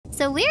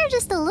So we're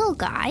just a little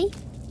guy,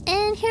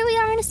 and here we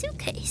are in a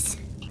suitcase.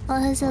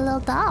 Oh, there's a little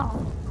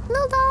doll.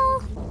 Little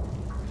doll.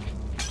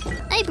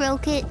 I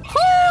broke it.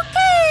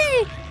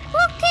 Okay!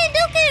 Okay,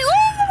 okay!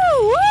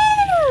 Ooh!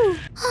 Woo!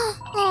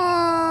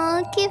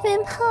 Aw, give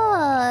him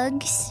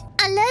hugs.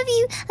 I love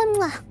you.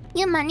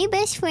 You're my new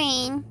best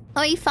friend.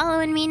 Are you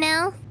following me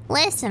now?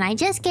 Listen, I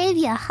just gave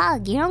you a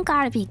hug. You don't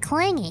gotta be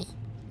clingy.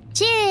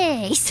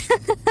 Jeez!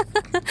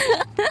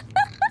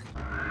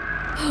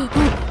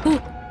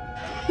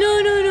 No,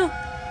 no, no!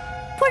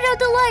 Put out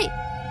the light!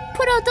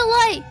 Put out the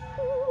light!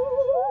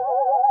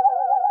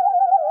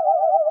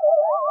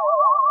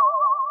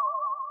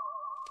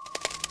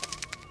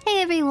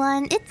 Hey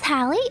everyone, it's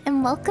Hallie,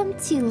 and welcome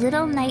to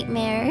Little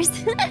Nightmares.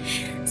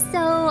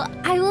 So,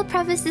 I will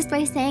preface this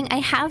by saying I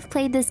have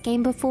played this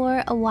game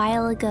before a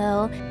while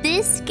ago.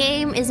 This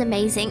game is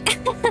amazing.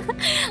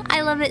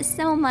 I love it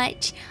so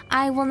much.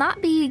 I will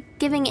not be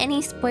giving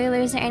any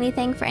spoilers or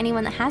anything for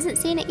anyone that hasn't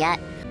seen it yet.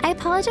 I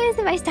apologize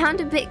if I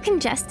sound a bit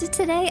congested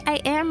today.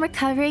 I am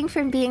recovering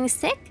from being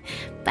sick,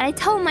 but I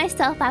told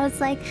myself, I was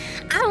like,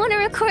 I want to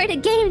record a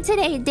game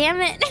today,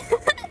 damn it.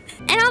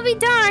 And I'll be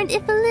darned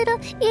if a little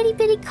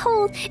itty-bitty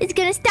cold is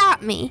gonna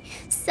stop me.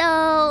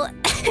 So,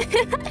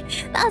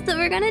 that's what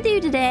we're gonna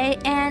do today,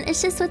 and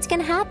it's just what's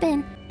gonna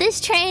happen.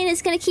 This train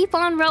is gonna keep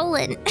on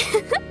rolling.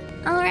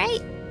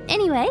 Alright,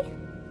 anyway,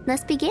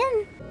 let's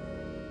begin.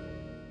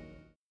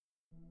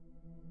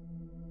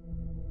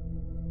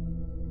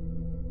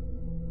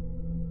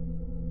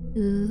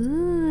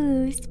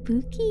 Ooh,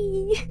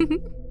 spooky.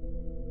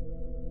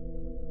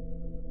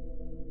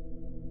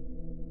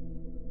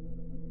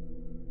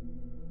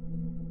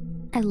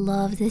 I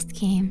love this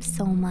game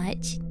so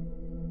much.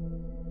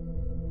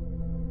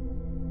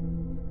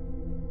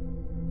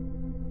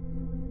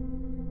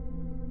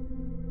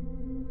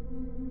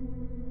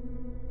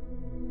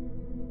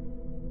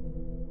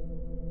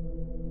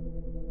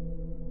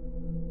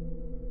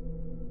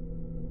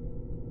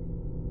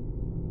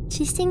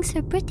 She sings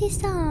her pretty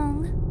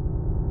song.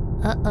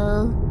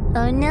 Uh-oh.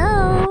 Oh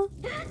no!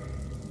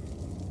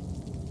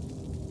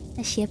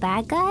 Is she a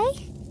bad guy?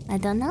 I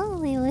don't know.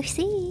 We will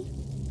see.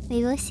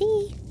 We will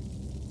see.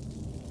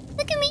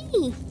 Look at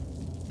me!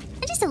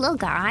 I'm just a little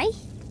guy.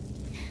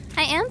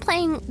 I am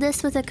playing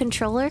this with a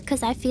controller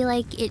because I feel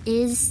like it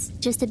is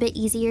just a bit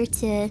easier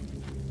to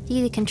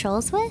do the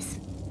controls with.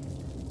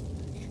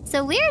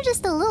 So we're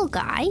just a little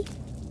guy,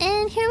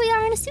 and here we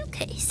are in a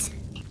suitcase.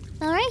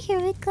 Alright, here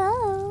we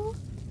go.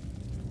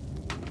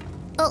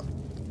 Oh.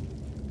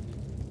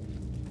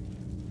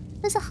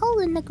 There's a hole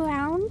in the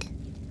ground.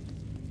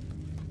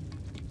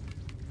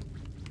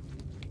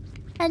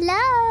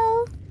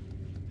 Hello?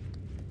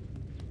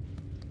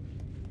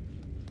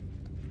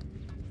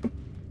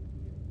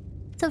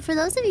 So for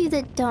those of you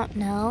that don't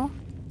know,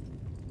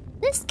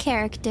 this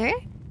character's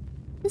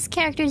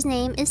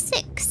name is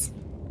Six.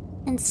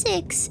 And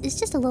Six is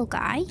just a little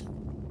guy.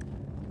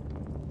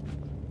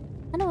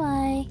 How do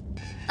I...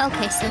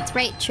 Okay, so it's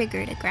right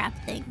trigger to grab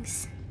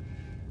things.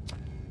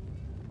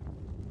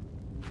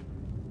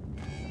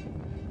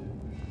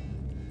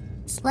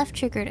 It's left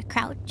trigger to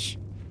crouch.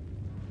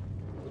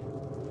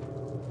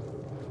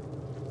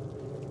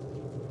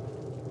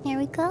 Here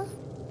we go.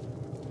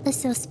 It's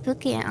so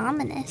spooky and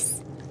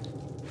ominous.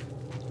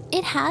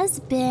 It has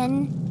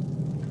been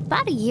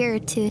about a year or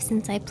two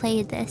since I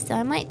played this, so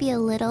I might be a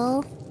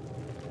little,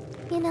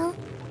 you know,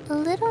 a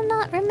little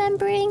not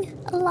remembering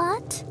a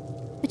lot.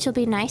 Which will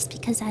be nice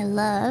because I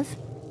love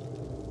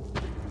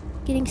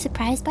getting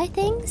surprised by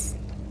things.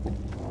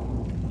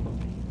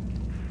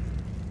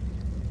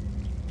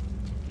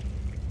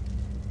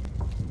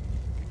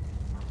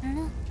 I don't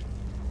know.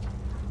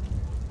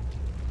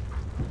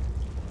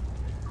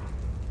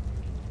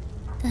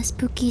 The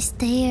spooky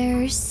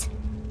stairs.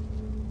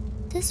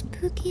 The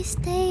spooky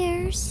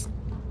stairs.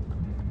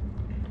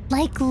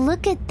 Like,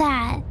 look at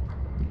that.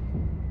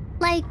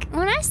 Like,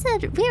 when I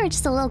said we were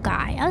just a little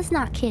guy, I was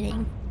not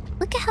kidding.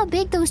 Look at how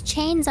big those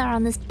chains are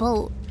on this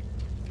boat.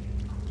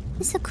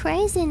 It's a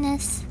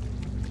craziness.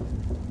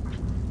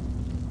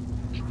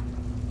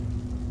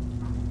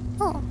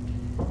 Oh.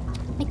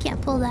 I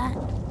can't pull that.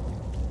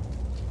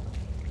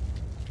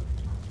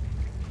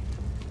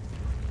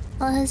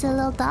 Oh, there's a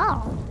little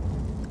doll.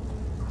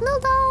 Little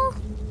doll.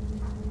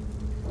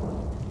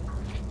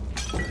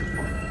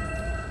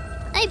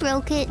 I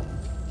broke it.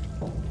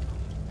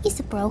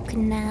 It's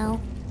broken now.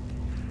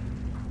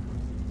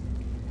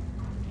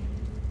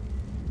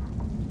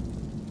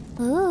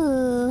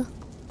 Ooh.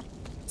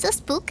 So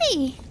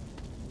spooky.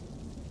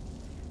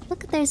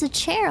 Look, there's a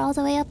chair all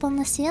the way up on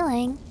the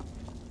ceiling.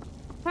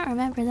 I don't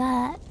remember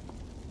that.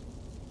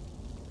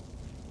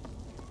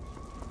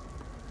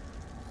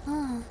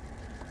 Oh.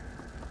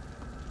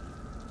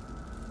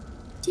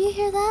 Do you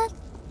hear that?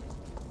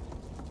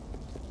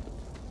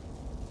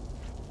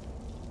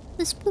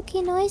 The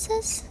spooky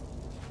noises?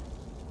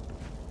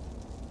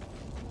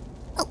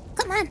 Oh,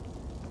 come on!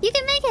 You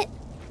can make it!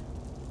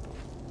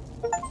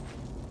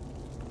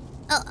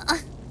 Oh,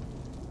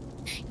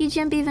 you'd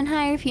jump even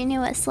higher if you knew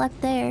what slept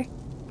there.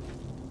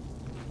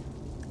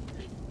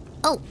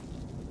 Oh!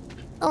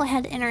 Oh, I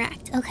had to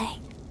interact. Okay.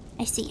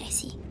 I see, I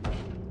see.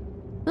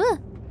 Ooh.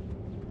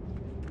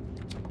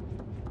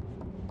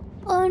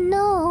 Oh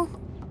no.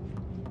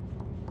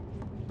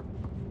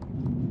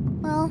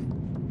 Well,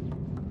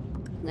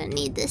 I'm gonna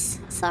need this.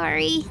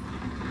 Sorry.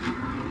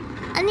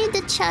 I need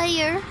the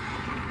chair.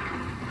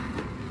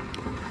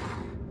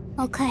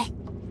 Okay.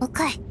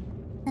 Okay.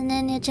 And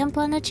then you jump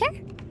on the chair.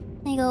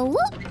 And you go whoop.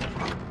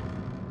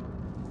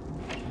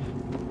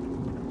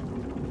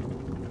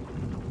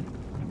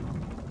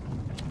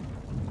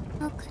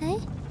 Okay.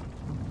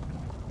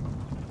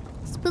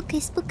 Spooky,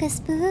 spooky,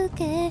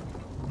 spooky.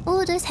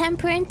 Oh, there's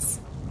handprints.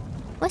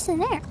 What's in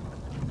there?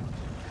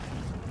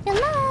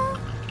 Hello.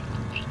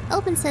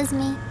 Open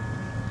sesame.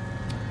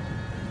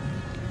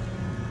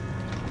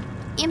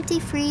 Empty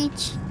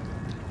fridge.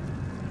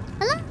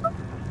 Hello,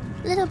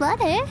 little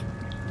buddy.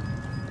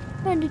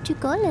 Where did you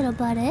go, little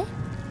buddy?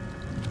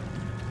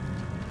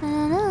 I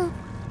don't know.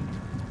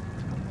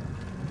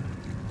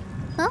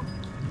 Huh?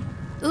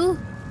 Ooh.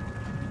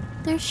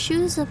 There's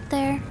shoes up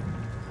there.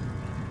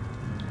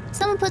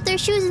 Someone put their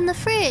shoes in the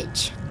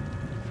fridge.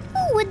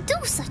 Who would do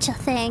such a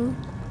thing?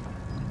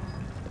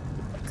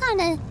 What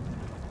kind of...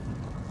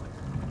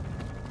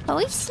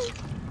 choice?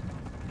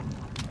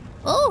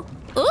 Oh!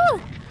 Ooh!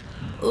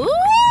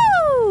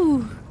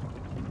 Ooh!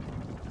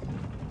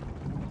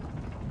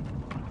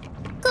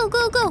 Go,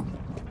 go, go!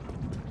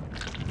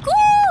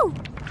 Go!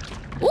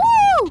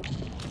 Ooh!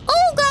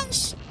 Oh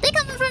gosh! They're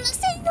coming from the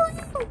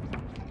ceiling!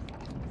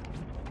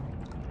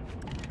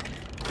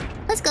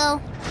 Let's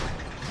go.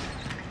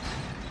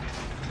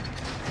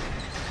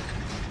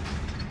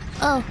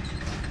 Oh.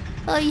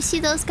 Oh, you see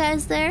those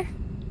guys there?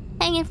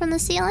 Hanging from the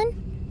ceiling?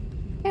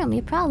 They're gonna be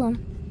a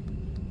problem.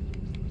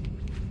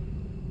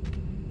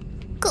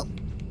 Go.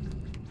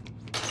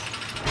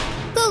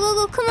 Go, go,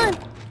 go, come on.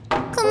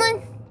 Come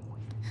on.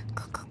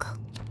 Go, go, go.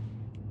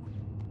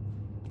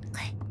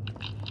 Okay.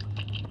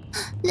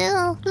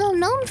 Little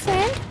gnome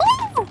friend.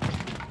 Oh!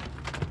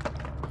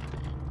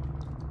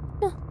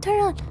 No, turn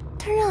on.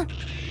 Turn on.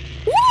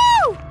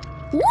 Woo!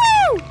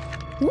 Woo!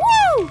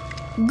 Woo!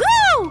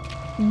 Go!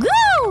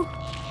 Go!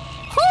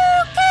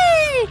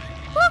 Okay!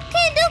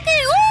 Okay,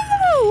 okay! Woo!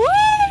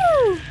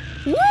 Woo!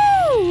 Woo!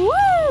 Woo!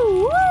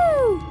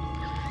 Woo!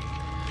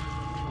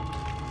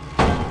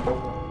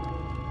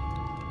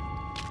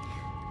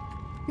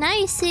 Now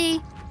you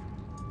see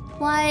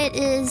why it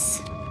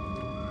is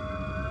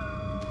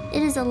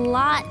a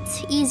lot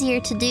easier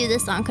to do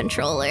this on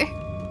controller.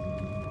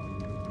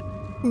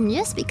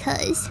 Just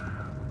because.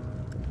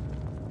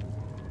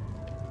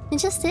 It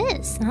just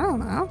is. I don't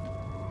know.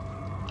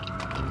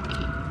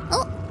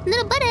 Oh,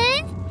 little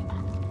buddy.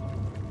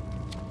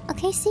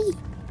 Okay, see.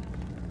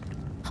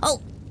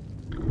 Oh.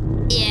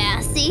 Yeah,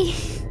 see?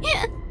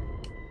 Yeah.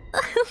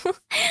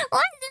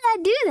 Why did I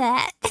do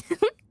that?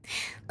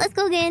 Let's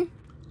go again.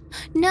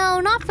 No,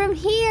 not from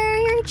here.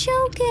 You're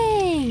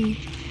joking.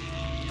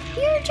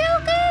 You're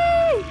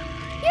joking.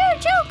 You're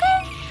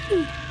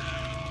joking.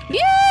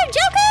 You're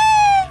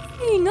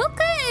joking.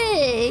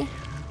 Okay.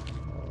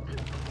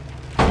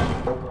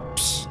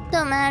 Psh,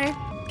 don't matter.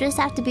 Just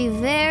have to be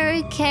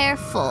very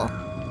careful.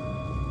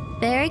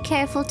 Very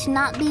careful to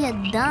not be a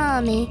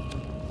dummy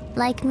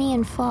like me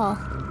and fall.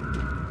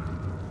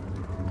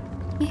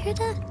 You hear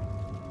that?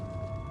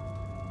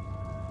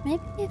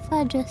 Maybe if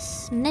I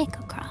just snake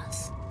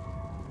across.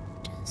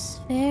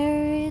 Just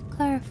very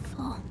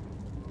careful.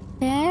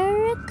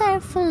 Very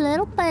careful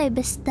little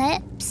baby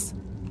steps.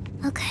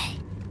 Okay.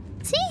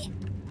 See?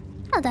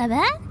 Not that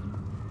bad.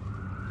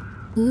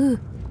 Ooh.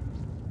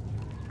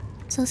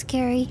 So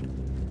scary.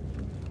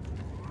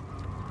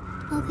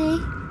 Okay.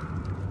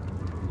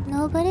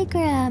 Nobody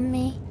grab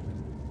me.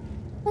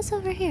 What's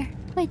over here?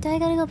 Wait, do I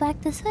gotta go back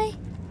this way?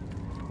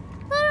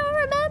 I don't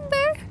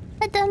remember.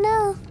 I don't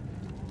know.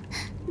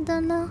 I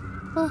don't know.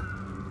 Oh,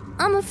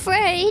 I'm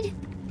afraid.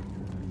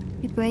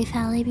 Be brave,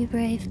 Hallie. Be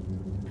brave.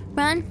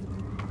 Run.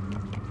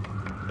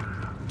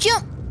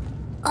 Jump.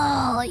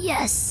 Oh,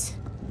 yes.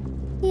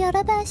 You're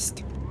the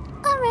best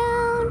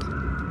around.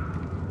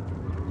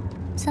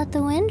 Is that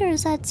the wind or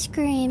is that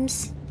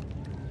screams?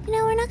 You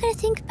know, we're not gonna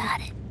think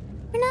about it.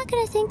 We're not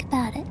gonna think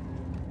about it.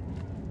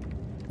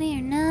 We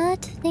are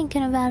not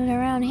thinking about it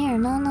around here.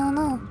 No, no,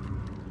 no.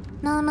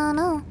 No, no,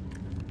 no.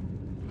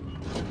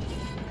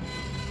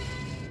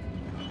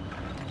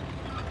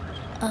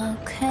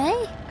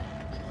 Okay.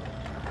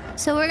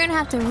 So we're gonna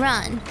have to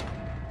run.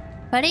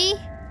 Ready?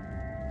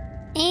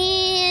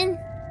 And...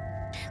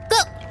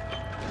 go!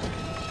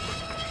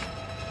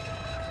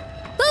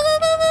 Go, go,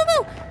 go, go,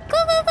 go! Go,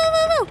 go, go,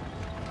 go, go!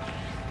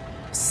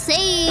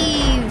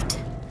 Saved!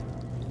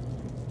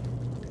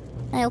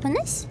 Can I open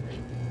this?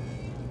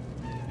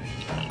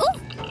 Oh!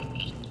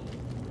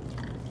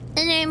 Are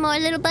there any more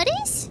little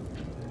buddies?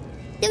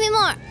 Give me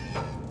more!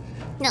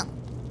 No.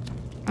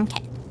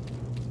 Okay.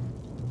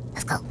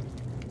 Let's go.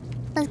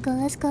 Let's go,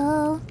 let's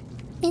go.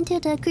 Into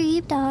the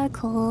deep dark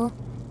hole.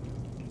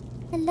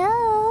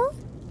 Hello?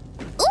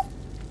 Oh!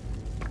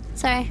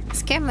 Sorry, I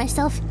scared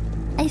myself.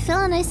 I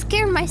fell and I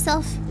scared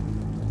myself.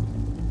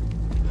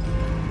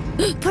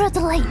 Put out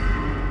the light.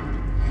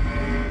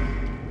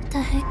 the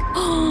heck?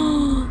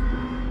 Oh,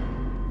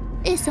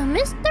 it's a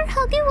Mr.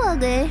 Huggy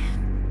Wuggy.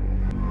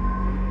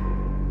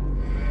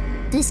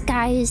 This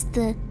guy is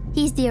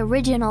he's the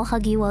original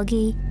Huggy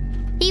Wuggy.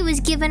 He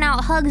was giving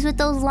out hugs with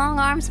those long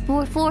arms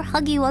before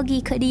Huggy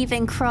Wuggy could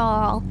even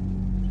crawl.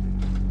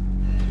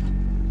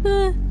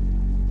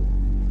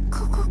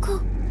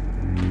 Go.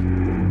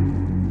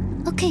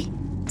 Okay,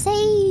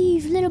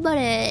 save little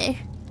buddy.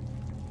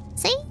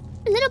 Save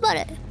little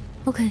buddy.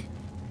 Okay.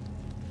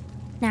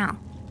 Now,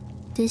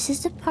 this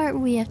is the part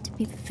where we have to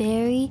be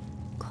very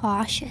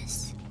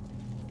cautious.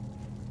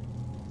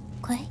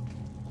 Okay?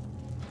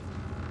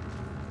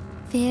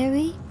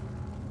 Very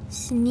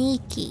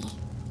sneaky.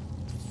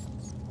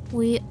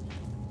 We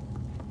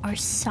are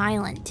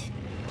silent.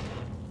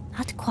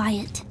 Not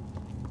quiet.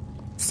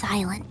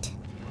 Silent.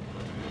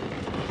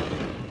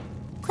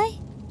 Okay?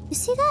 You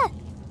see that?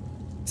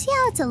 See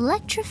how it's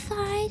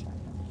electrified?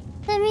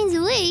 That means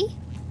we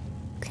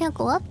can't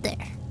go up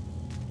there.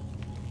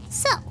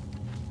 So,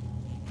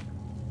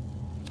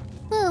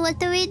 well, what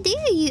do we do,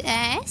 you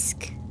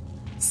ask?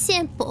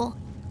 Simple.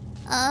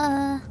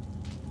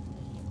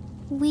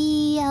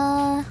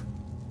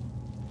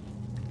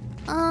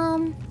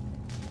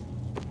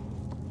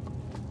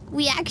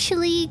 We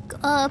actually,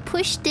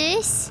 push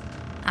this.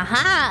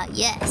 Aha,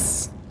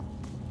 yes.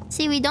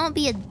 See, we don't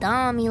be a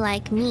dummy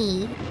like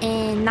me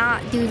and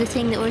not do the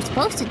thing that we're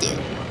supposed to do.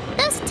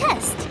 That was a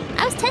test.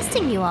 I was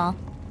testing you all.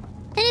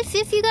 And if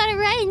you got it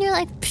right and you're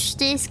like, psh,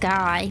 this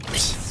guy.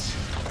 Psh,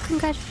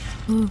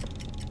 congratulations.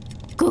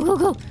 Go.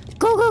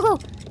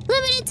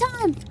 Limited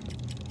time.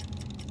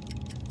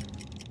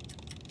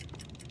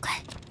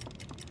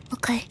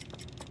 Okay.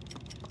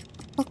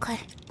 Go.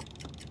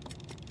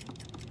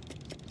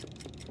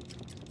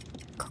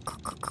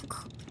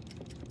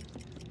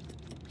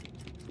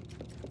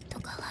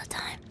 Don't got a lot of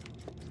time.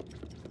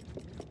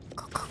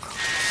 Go.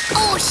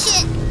 Oh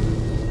shit!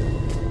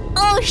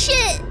 Oh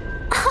shit!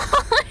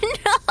 Oh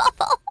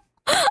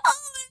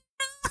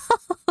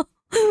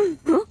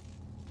no!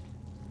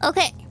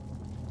 Okay,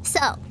 so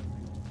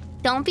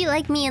don't be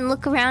like me and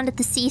look around at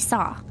the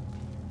seesaw.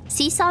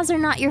 Seesaws are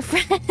not your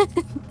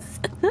friends.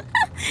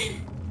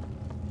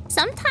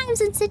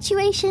 Sometimes in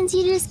situations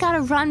you just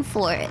gotta run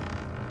for it.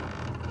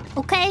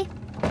 Okay?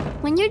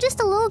 When you're just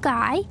a little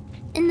guy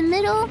in the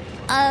middle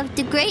of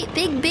the great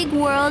big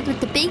world with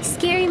the big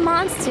scary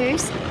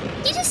monsters,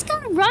 you just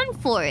gotta run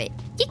for it.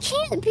 You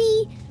can't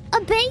be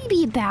a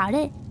baby about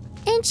it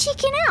and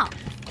chicken out.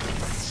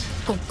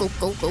 Go.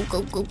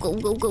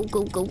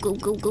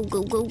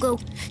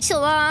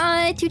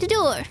 Slide to the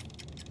door.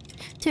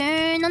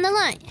 Turn on the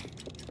light.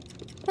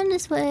 Run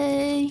this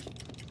way.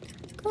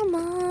 Come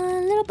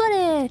on, little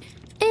buddy.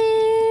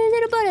 Hey,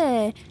 little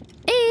buddy.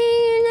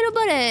 Hey, little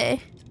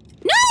buddy.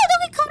 No,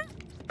 don't get caught up.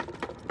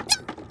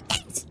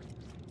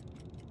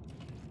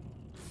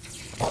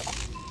 No,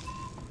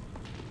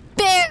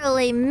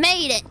 barely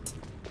made it.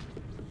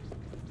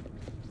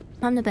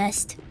 I'm the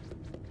best.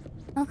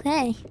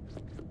 Okay.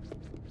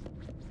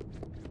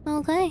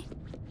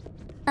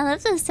 I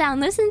love the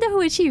sound. Listen to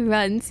how she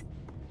runs.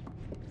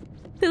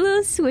 The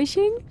little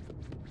swishing.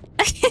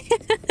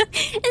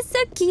 It's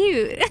so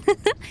cute.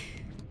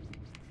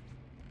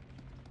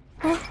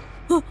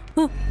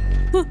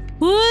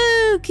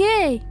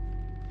 Okay.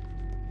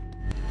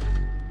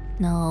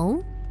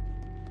 No.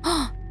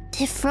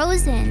 They're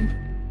frozen.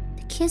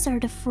 The kids are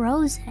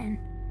frozen.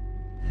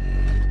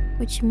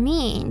 Which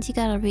means you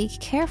gotta be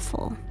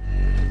careful.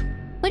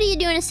 What do you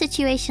do in a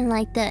situation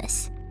like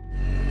this?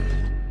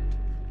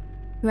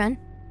 Run.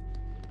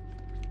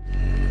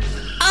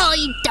 Oh,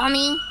 you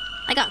dummy.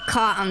 I got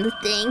caught on the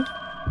thing.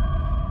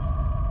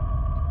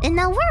 And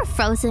now we're a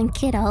frozen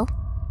kiddo.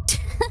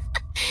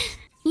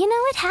 You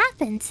know, it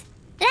happens.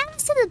 It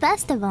happens to the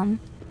best of them.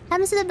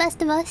 Happens to the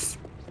best of us.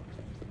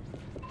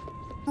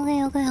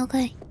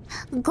 Okay.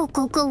 Go.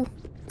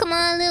 Come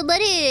on, little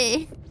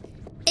buddy.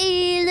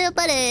 Hey, little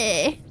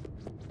buddy.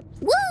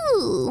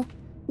 Woo!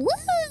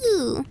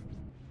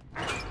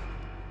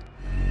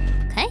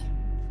 Okay.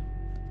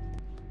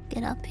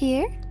 Get up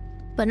here.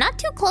 But not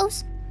too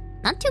close.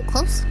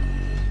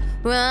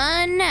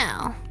 Run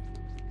now.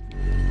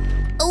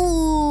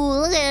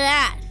 Ooh, look at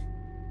that.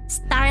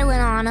 Styling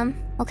on him.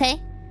 Okay.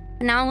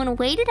 And now I'm gonna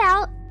wait it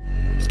out.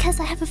 Because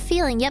I have a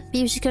feeling, yep,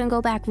 you're just gonna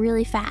go back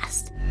really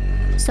fast.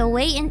 So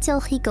wait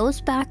until he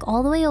goes back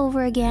all the way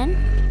over again.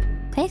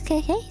 Okay.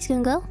 He's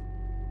gonna go.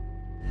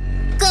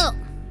 Go!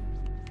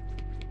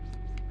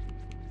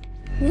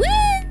 Woo!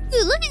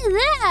 Look at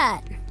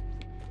that!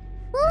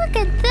 Look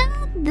at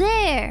that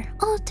there!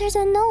 Oh, there's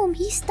a gnome.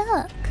 He's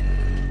stuck.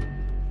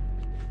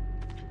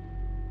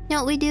 You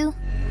know what we do?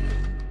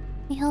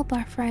 We help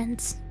our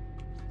friends.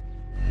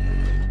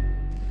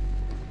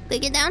 We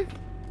get down?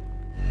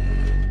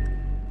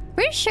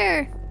 Pretty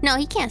sure. No,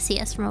 he can't see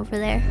us from over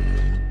there.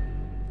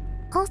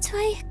 Oh, do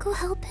I go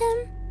help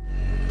him?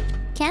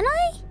 Can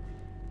I?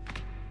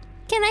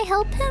 Can I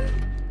help him?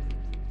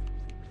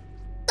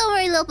 Don't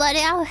worry, little buddy.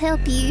 I'll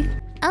help you.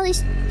 At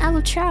least I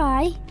will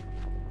try.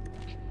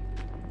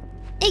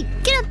 Hey,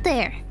 get up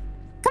there.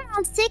 Come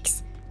on,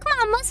 Six. Come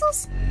on,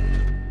 muscles.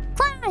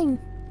 Climb.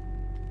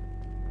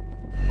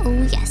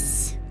 Oh,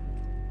 yes.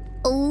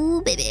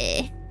 Oh,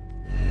 baby.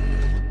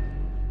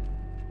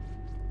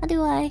 How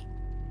do I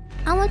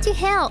want to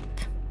help.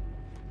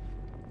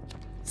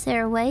 Is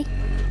there a way?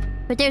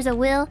 But there's a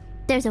will,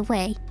 there's a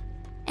way.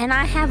 And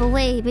I have a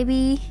way,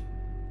 baby.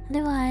 How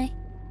do I?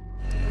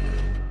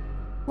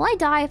 Will I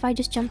die if I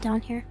just jump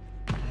down here?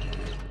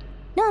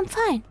 No, I'm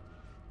fine.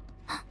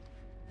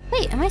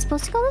 Wait, am I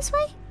supposed to go this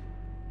way?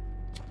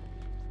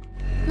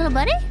 Little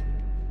buddy?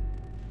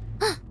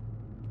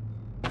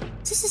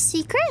 Is this a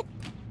secret?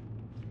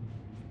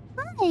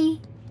 Hi.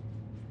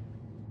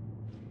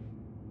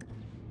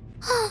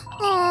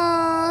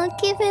 Aw,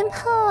 give him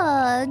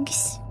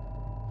hugs.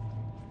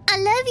 I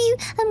love you.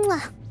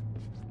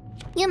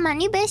 You're my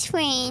new best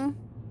friend.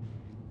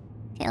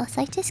 Okay, let's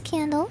light this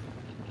candle.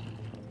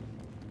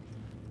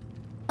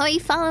 Oh, are you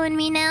following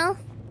me now?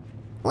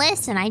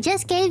 Listen, I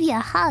just gave you a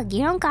hug.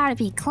 You don't gotta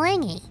be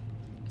clingy.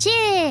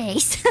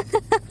 Jeez.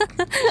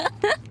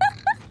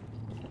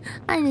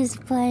 I'm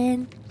just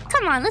playing.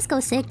 Come on, let's go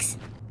 6.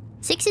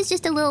 6 is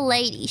just a little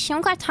lady. She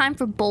don't got time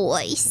for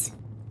boys.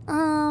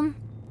 Where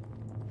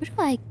do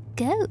I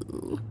go?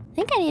 I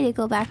think I need to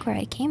go back where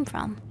I came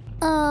from.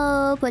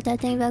 Oh, put that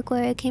thing back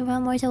where it came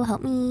from, or so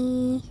help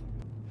me.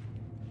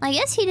 I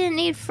guess he didn't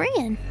need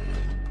freeing.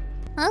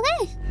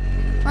 Okay.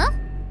 Well,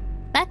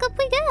 back up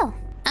we go.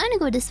 I'm gonna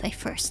go this way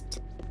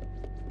first.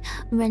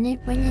 Running,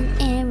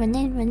 and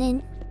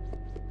running.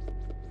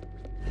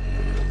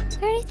 Is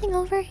there anything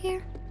over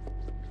here?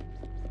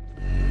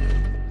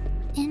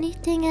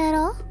 Anything at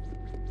all?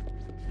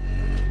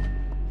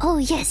 Oh,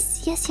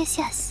 yes.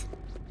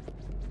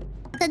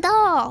 The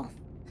doll.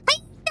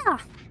 Hi-ya!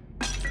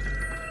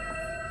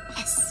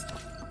 Yes.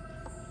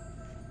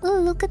 Oh,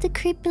 look at the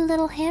creepy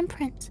little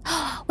handprints.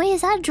 Wait,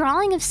 is that a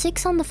drawing of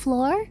 6 on the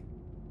floor?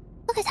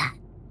 Look at that.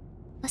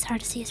 It's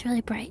hard to see, it's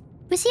really bright.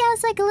 But see how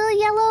it's like a little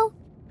yellow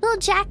little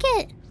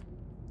jacket?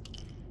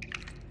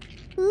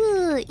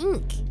 Ooh,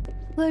 ink.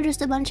 We're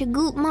just a bunch of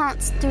goop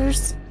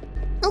monsters.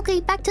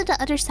 Okay, back to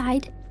the other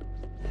side.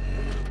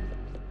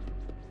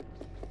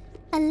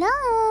 Hello?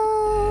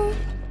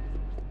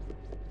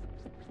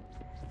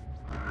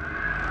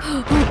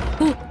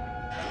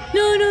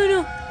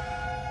 No.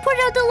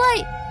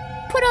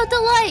 Put out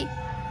the light.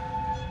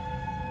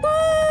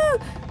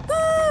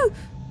 Woo!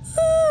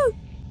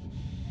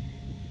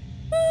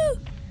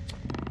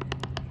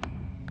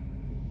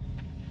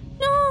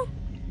 No.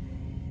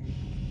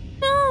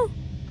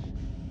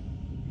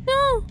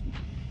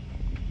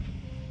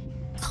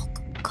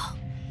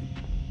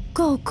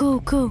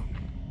 Go.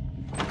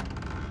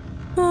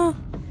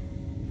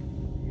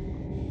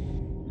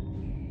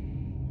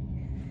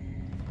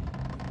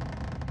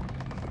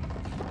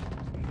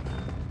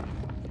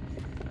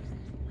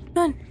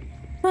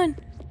 Run.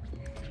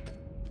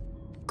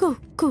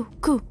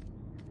 Go.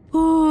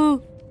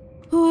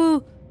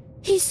 Oh.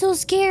 He's so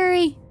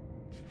scary.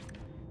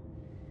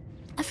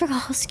 I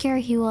forgot how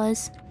scary he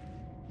was.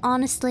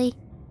 Honestly,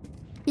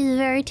 he's a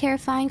very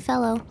terrifying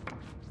fellow.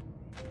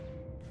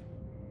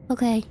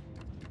 Okay.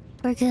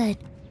 We're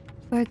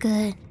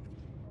good.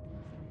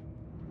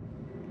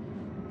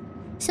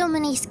 So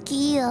many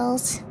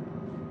skills.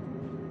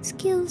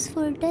 Skills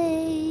for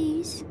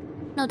days.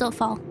 No, don't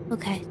fall.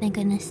 Okay, thank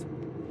goodness.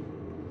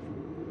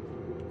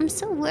 I'm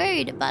so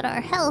worried about our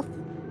health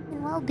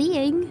and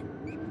well-being.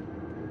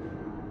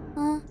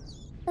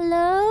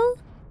 Hello?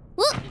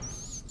 Whoop!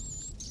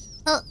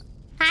 Oh,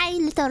 hi,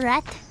 little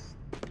rat.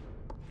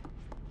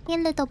 Hey,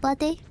 little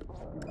buddy.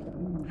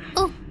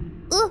 Oh,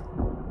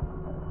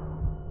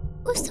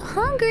 I'm so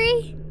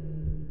hungry.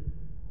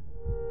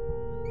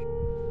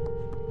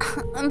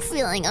 I'm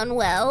feeling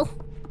unwell.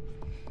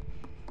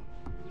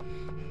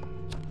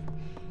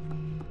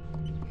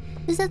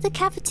 Is that the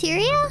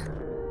cafeteria?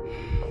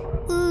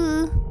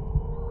 Ooh.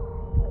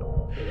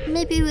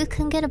 Maybe we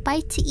can get a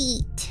bite to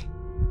eat.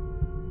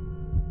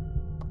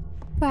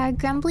 For our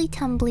grumbly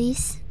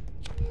tumblies.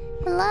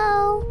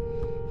 Hello?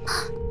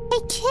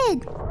 Hey,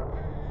 kid!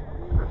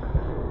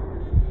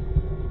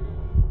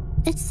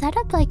 It's set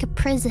up like a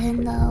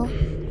prison, though.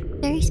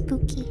 Very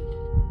spooky.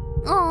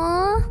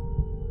 Aww.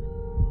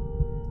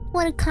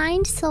 What a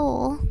kind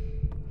soul.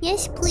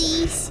 Yes,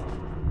 please.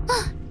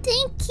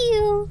 Thank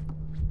you.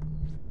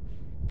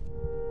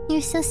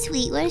 You're so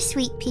sweet. What a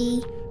sweet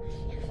pea.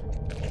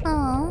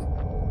 Aww.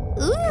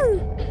 Ooh.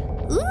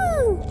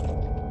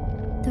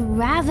 The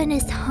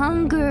ravenous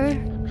hunger.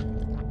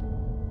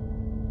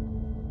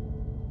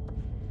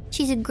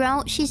 She's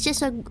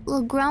just a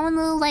grown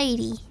little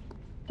lady.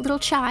 Little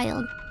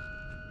child.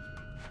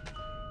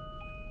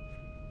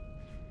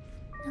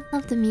 I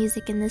love the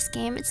music in this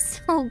game.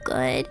 It's so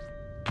good.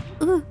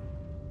 Ooh.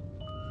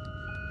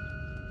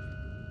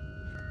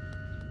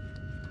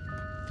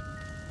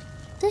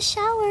 The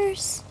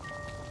showers.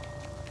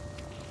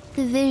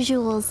 The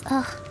visuals.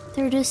 Ugh,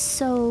 they're just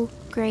so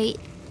great.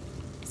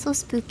 So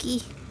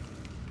spooky.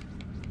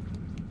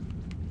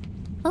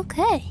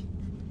 Okay.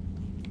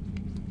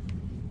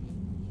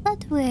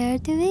 But where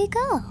do we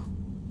go?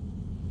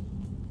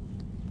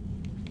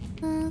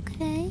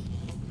 Okay.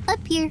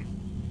 Up here.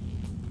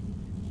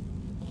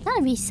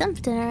 Gotta be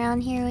something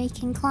around here we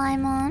can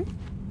climb on.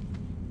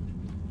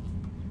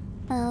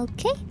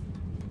 Okay.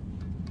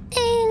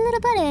 Hey, little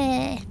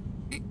buddy.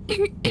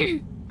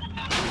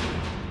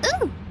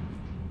 Ooh!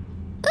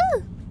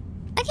 Ooh!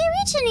 I can't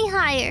reach any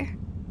higher.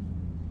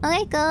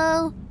 Okay,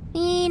 go.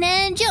 Lean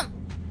and jump.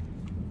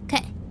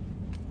 Okay.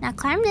 Now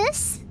climb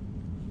this.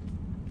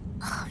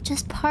 Oh,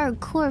 just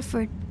parkour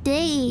for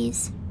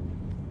days.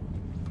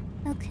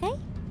 Okay.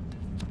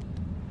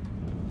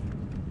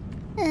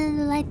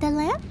 And light the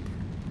lamp.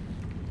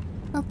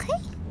 Okay.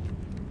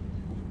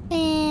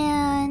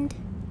 And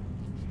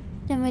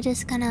then we're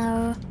just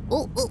gonna...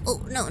 Oh,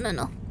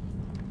 no.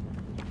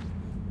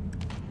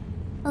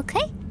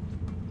 Okay.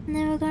 And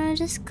then we're gonna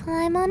just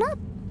climb on up.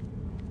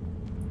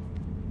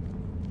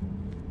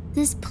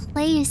 This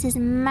place is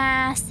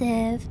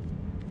massive.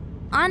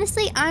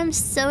 Honestly, I'm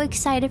so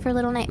excited for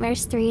Little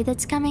Nightmares 3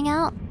 that's coming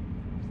out.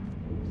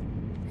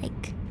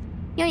 Like,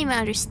 you don't even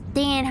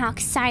understand how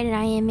excited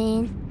I am,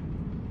 man.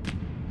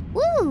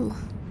 Woo!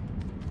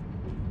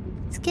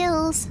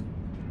 Skills.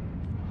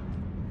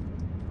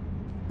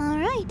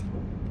 Alright.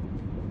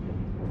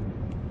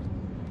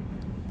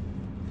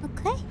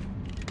 Okay.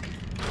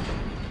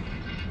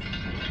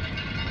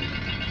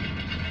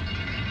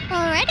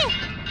 Alrighty.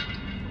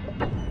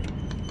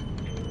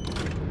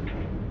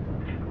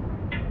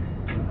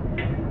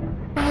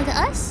 Follow to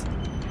us.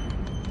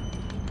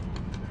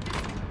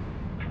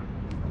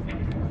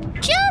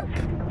 Jump!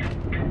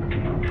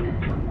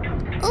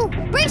 Oh,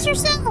 brace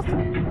yourself!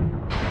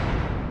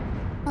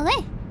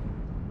 Okay.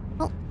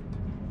 Oh.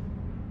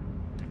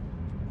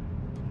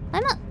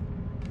 Climb up.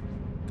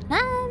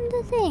 Climb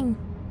the thing.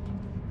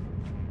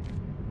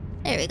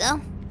 There we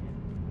go.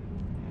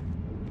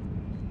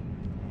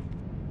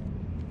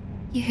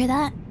 You hear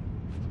that?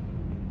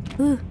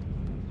 Ooh.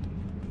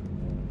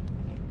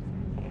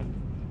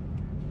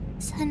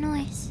 What's that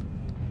noise?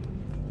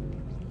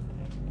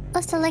 Oh,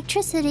 it's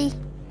electricity.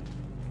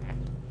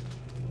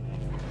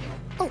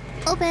 Oh,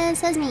 open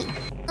sesame.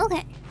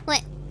 Okay,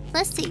 wait.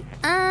 Let's see.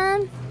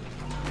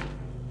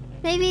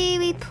 Maybe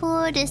we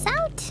pull this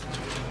out?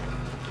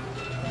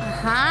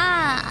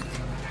 Aha!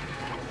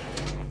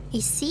 I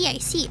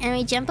see. And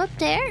we jump up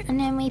there, and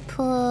then we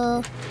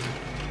pull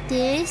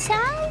this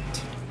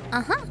out.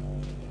 Uh-huh.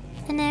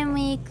 And then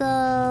we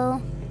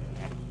go...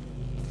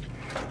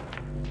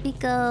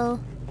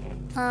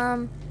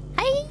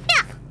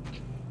 Hiya!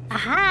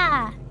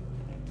 Aha!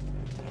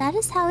 That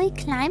is how we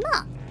climb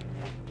up.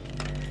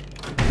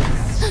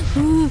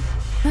 Ooh,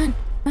 run.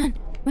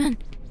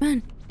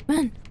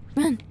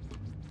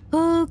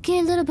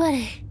 Okay, little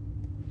buddy.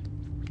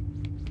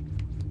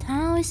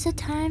 Now is the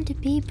time to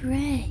be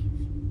brave.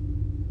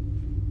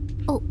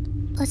 Oh,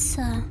 let's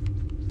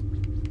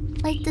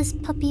light this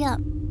puppy up.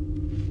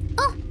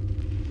 Oh,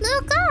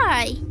 little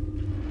guy.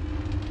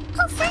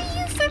 I'll free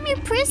you from your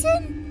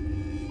prison.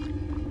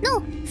 No,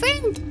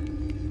 friend,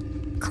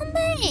 come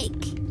back.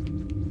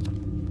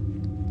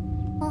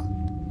 Oh,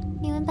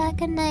 he went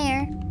back in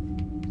there.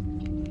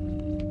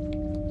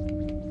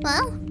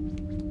 Well,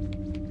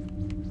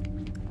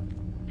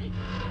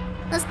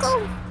 let's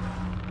go.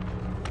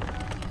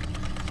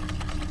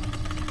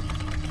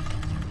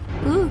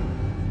 Ooh.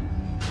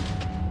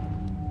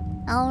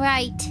 All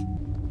right.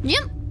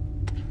 Jump.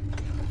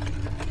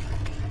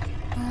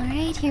 All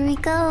right, here we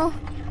go.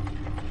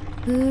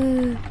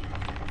 Ooh.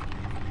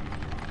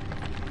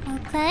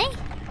 Okay.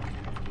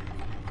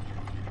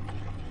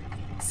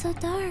 So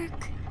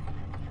dark.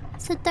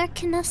 So dark,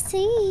 cannot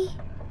see.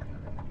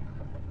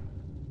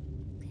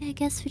 Okay, I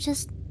guess we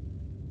just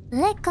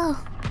let go.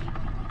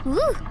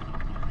 Ooh.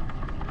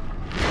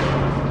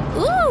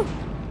 Ooh.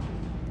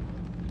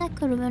 That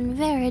could have been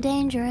very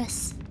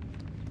dangerous.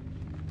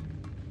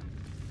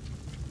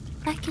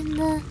 Back in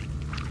the...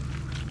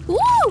 Woo!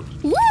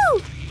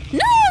 Woo! No!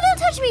 Don't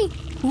touch me!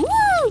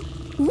 Woo!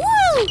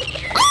 Woo!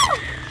 Oh!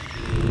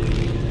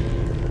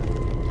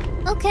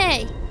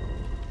 Okay.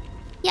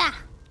 Yeah.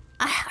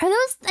 Are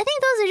those... I think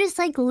those are just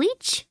like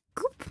leech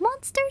goop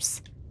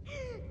monsters.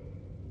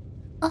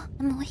 Oh,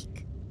 I'm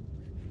awake.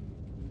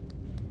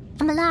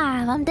 I'm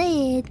alive. I'm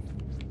dead.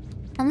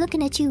 I'm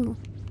looking at you.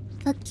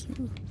 Fuck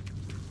you.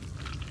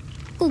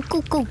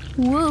 Go.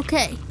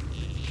 Okay.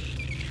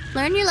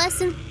 Learn your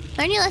lesson.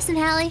 Learn your lesson,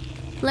 Hallie.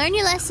 Learn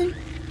your lesson.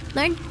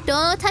 Learn.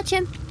 Don't touch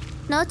him.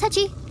 No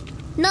touchy.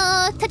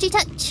 No touchy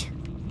touch.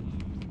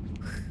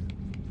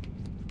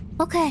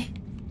 Okay.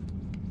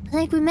 I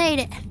think we made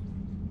it.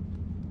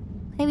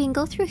 Okay, we can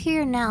go through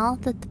here now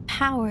that the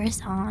power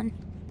is on.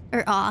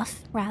 Or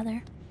off,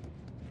 rather.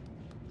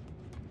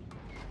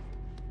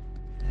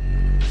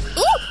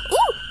 Ooh!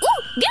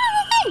 Get in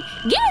the thing!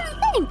 Get in the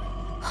thing!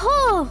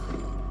 Oh!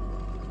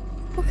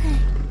 Okay.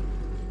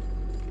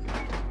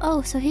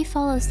 Oh, so he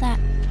follows that.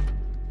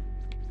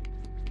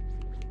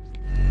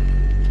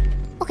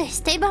 Okay,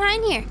 stay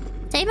behind here.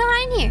 Stay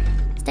behind here.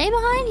 Stay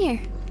behind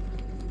here.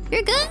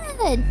 You're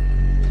good.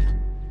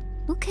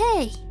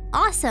 Okay,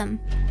 awesome.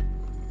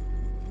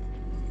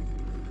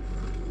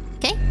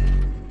 Okay.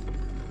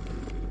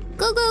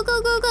 Go.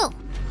 go, go, go.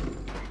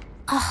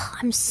 Oh,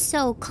 I'm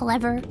so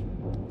clever.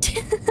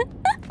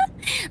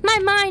 My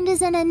mind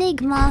is an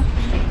enigma.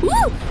 Woo!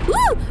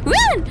 Woo!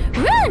 Run!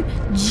 Run!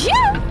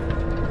 Jump!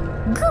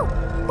 Go!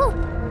 Go!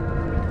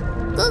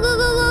 Go, go, go,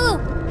 go,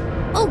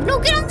 go! Oh, no,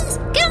 get on this!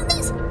 Get on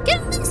this!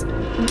 Get on this!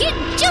 Get...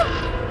 Jump!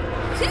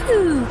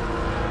 Whew.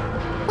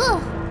 Oh.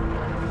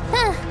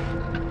 Huh.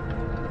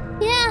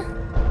 Yeah.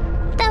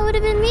 That would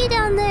have been me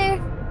down there.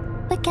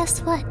 But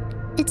guess what?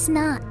 It's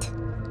not.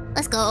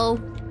 Let's go.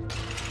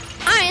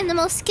 I am the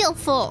most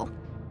skillful.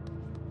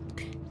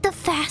 The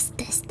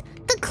fastest.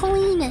 The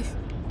cleanest.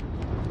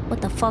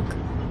 What the fuck?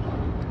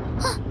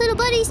 Oh, little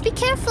buddies, be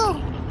careful.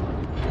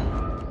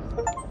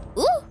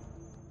 Ooh.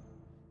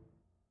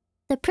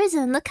 The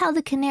prison. Look how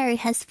the canary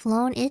has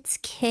flown its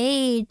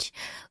cage.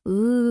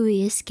 Ooh,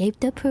 we escaped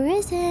the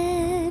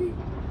prison.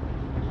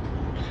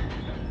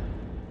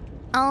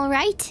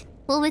 Alright.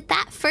 Well, with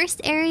that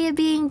first area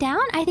being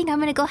down, I think I'm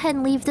gonna go ahead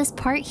and leave this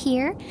part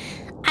here.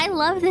 I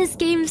love this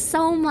game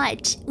so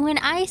much. When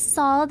I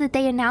saw that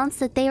they announced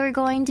that they were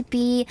going to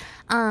be,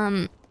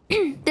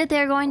 that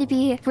they're going to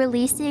be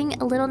releasing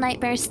Little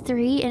Nightmares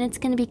 3 and it's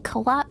gonna be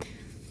co-op,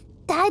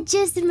 that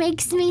just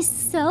makes me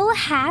so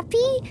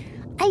happy.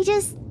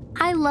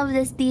 I love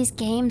these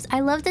games. I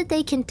love that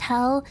they can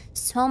tell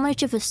so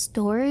much of a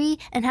story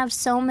and have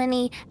so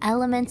many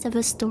elements of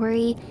a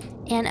story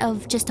and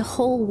of just a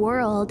whole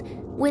world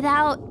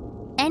without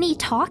any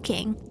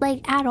talking,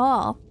 like at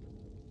all.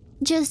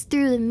 Just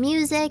through the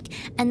music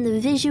and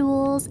the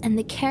visuals and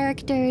the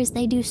characters,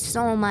 they do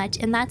so much,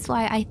 and that's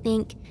why I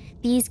think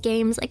these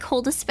games like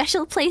hold a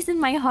special place in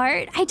my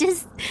heart.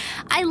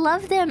 I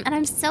love them, and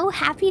I'm so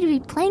happy to be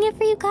playing it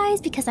for you guys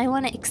because I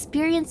want to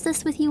experience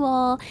this with you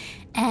all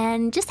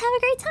and just have a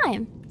great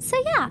time. So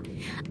yeah.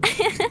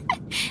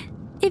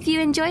 If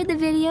you enjoyed the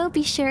video,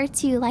 be sure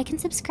to like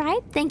and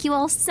subscribe. Thank you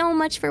all so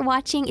much for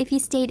watching. If you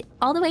stayed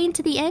all the way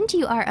into the end,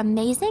 you are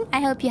amazing. I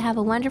hope you have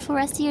a wonderful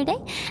rest of your day,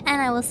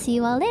 and I will see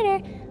you all later.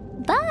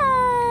 Bye!